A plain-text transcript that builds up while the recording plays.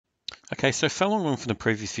Okay, so following on from the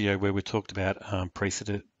previous video where we talked about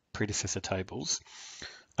predecessor tables,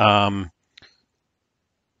 um,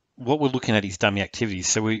 what we're looking at is dummy activities.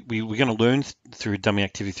 So we're going to learn through dummy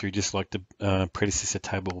activity through just like the predecessor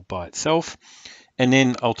table by itself. And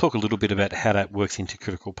then I'll talk a little bit about how that works into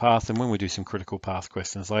critical path. And when we do some critical path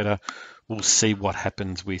questions later, we'll see what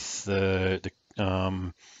happens with how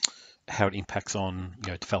it impacts on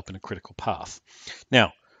developing a critical path.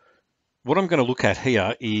 Now, what I'm going to look at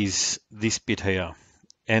here is this bit here.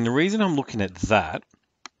 And the reason I'm looking at that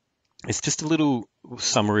is just a little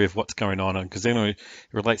summary of what's going on, because then it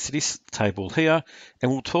relates to this table here,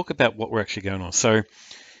 and we'll talk about what we're actually going on. So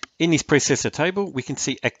in this predecessor table, we can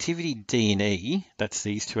see activity D and E, that's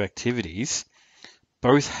these two activities,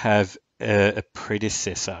 both have a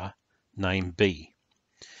predecessor named B.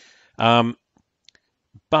 But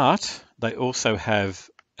they also have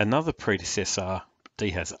another predecessor,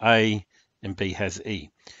 D has A and B has E.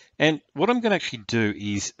 And what I'm going to actually do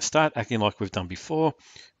is start acting like we've done before.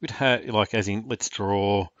 We'd have, like, as in, let's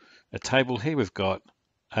draw a table here. We've got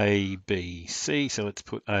A, B, C. So let's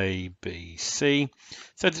put A, B, C.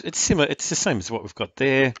 So it's similar. It's the same as what we've got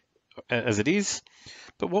there as it is.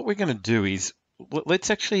 But what we're going to do is let's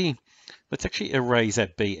actually erase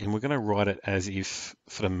that B, and we're going to write it as if,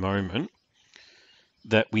 for the moment,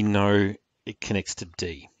 that we know it connects to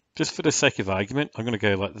D. Just for the sake of argument, I'm going to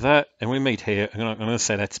go like that, and we meet here, I'm going to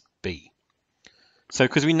say that's B. So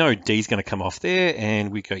because we know D is going to come off there,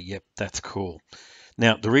 and we go, yep, that's cool.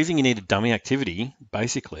 Now, the reason you need a dummy activity,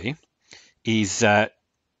 basically, is that,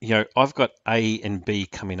 I've got A and B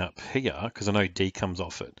coming up here, because I know D comes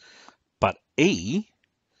off it. But E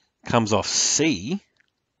comes off C,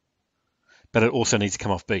 but it also needs to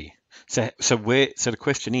come off B. So the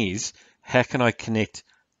question is, how can I connect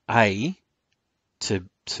A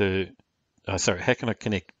how can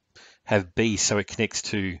I have B so it connects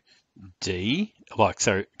to D,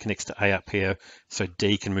 so it connects to A up here so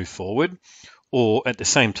D can move forward, or at the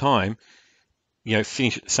same time,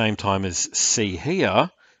 finish at the same time as C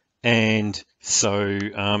here, and so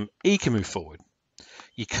E can move forward.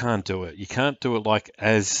 You can't do it. You can't do it like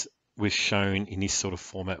as was shown in this sort of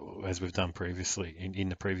format as we've done previously in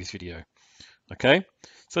the previous video. Okay,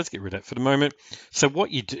 so let's get rid of that for the moment. So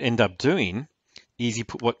what you end up doing is you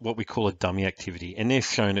put what we call a dummy activity, and they've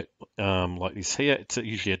shown it like this here. It's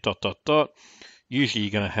usually a dot, dot, dot. Usually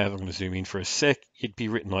you're going to have, I'm going to zoom in for a sec, it'd be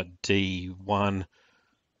written like D1,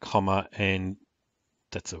 comma, and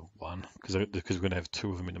that's a 1, because we're going to have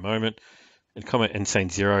two of them in a moment, and comma, and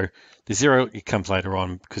saying 0. The 0, it comes later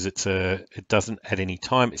on because it doesn't add any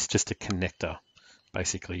time. It's just a connector,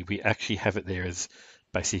 basically. We actually have it there as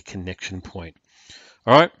basically a connection point.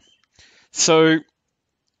 All right, so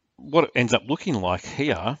what it ends up looking like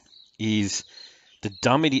here is the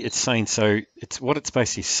dummy it's saying, so what it's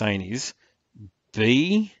basically saying is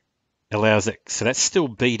B allows that, so that's still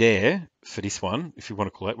B there for this one, if you want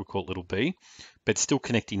to call it, we'll call it little b, but it's still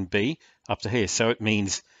connecting B up to here. So it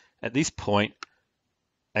means at this point,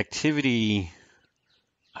 activity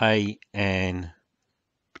A and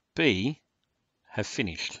B have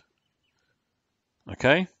finished.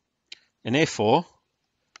 Okay, and therefore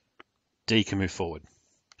D can move forward.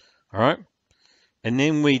 All right, and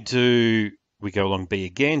then we go along B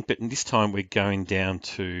again, but this time we're going down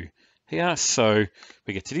to here. So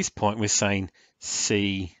we get to this point, we're saying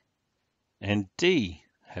C and D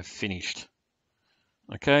have finished.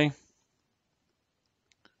 Okay,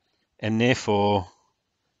 and therefore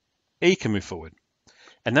E can move forward.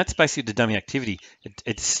 And that's basically the dummy activity. And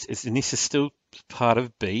this is still part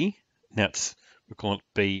of B. Now we call it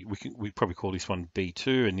B. We probably call this one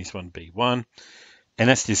B2 and this one B1. And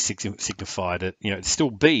that's just signified that it's still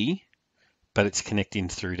B, but it's connecting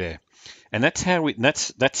through there. And that's how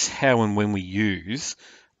and when we use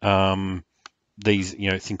these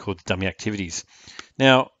thing called dummy activities.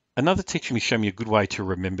 Now, another teacher showed me a good way to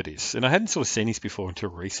remember this, and I hadn't sort of seen this before until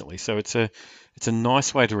recently. So it's a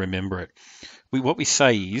nice way to remember it. What we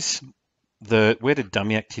say is where the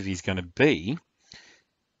dummy activity is going to be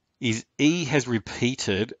is E has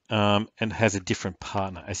repeated and has a different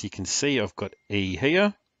partner. As you can see, I've got E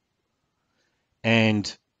here, and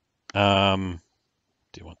do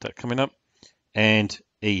you want that coming up? And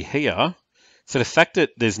E here. So the fact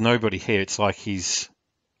that there's nobody here, it's like he's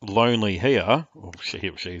lonely here, or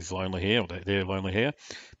she's lonely here, or they're lonely here,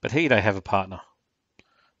 but here they have a partner.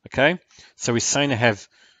 Okay, so we're saying to have,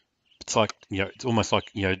 it's like, it's almost like,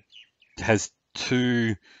 it has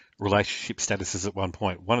two relationship statuses at one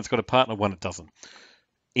point. One, it's got a partner, one, it doesn't.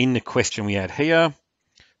 In the question we had here,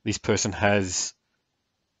 this person has,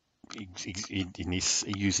 in this,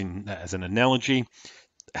 using that as an analogy,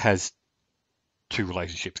 has two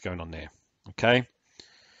relationships going on there. Okay.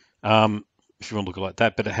 If you want to look at it like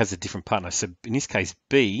that, but it has a different partner. So in this case,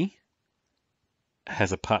 B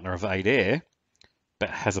has a partner of A there, but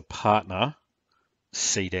has a partner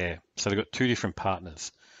C there. So they've got two different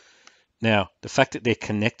partners. Now, the fact that they're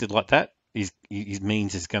connected like that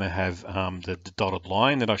means it's going to have the dotted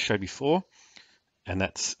line that I showed before, and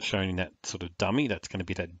that's shown in that sort of dummy. That's going to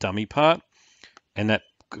be that dummy part, and that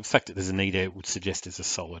the fact that there's an E there would suggest it's a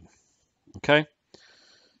solid. Okay,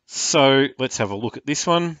 so let's have a look at this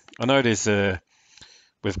one. I know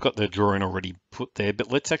we've got the drawing already put there,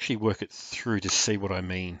 but let's actually work it through to see what I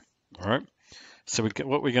mean. All right, so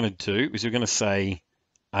what we're going to do is we're going to say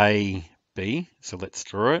A, B. So let's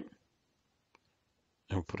draw it.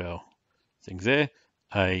 And we'll put our things there.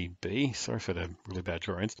 A, B, sorry for the really bad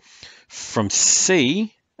drawings. From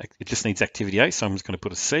C, it just needs activity A, so I'm just going to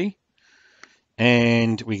put a C.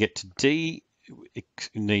 And we get to D, it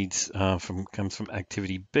needs comes from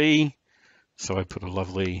activity B, so I put a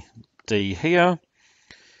lovely D here.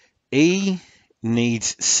 E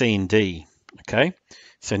needs C and D, okay?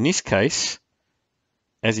 So in this case,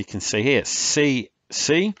 as you can see here, C,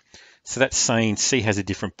 C. So that's saying C has a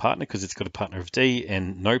different partner because it's got a partner of D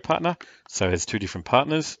and no partner. So it has two different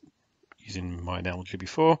partners, using my analogy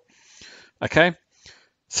before. Okay,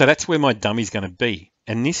 so that's where my dummy is going to be.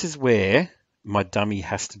 And this is where my dummy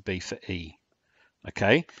has to be for E.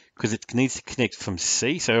 Okay, because it needs to connect from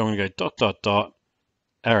C. So I'm going to go dot, dot, dot,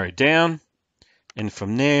 arrow down. And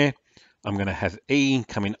from there, I'm going to have E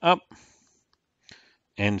coming up.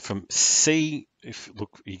 And from C,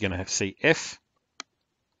 look, you're going to have CF.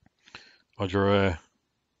 I'll draw a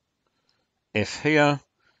F here,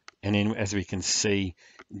 and then as we can see,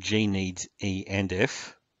 G needs E and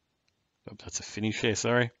F. Oh, that's a finish here,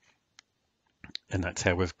 sorry. And that's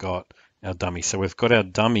how we've got our dummy. So we've got our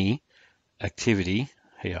dummy activity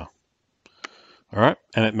here. All right,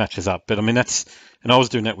 and it matches up. But I mean, and I was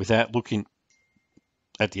doing that without looking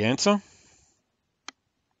at the answer.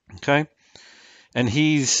 Okay, and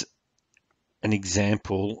here's an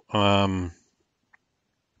example.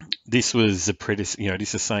 This was a predecessor,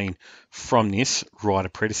 this is saying from this, write a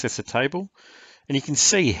predecessor table. And you can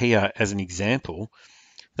see here as an example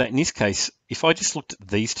that in this case, if I just looked at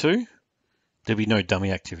these two, there'd be no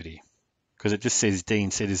dummy activity because it just says D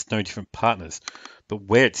and C, there's no different partners. But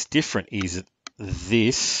where it's different is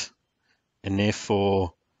this, and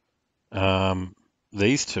therefore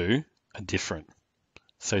these two are different.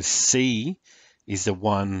 So C is the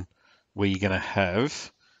one where you're going to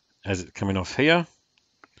have, as it's coming off here,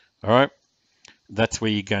 all right, that's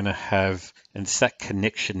where you're going to have, and it's that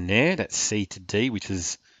connection there, that's C to D, which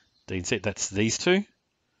is D and C, that's these two,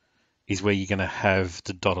 is where you're going to have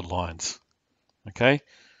the dotted lines, okay?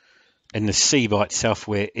 And the C by itself,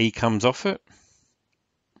 where E comes off it,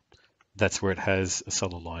 that's where it has a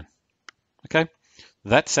solid line, okay?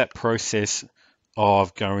 That's that process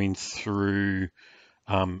of going through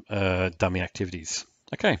dummy activities.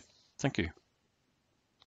 Okay, thank you.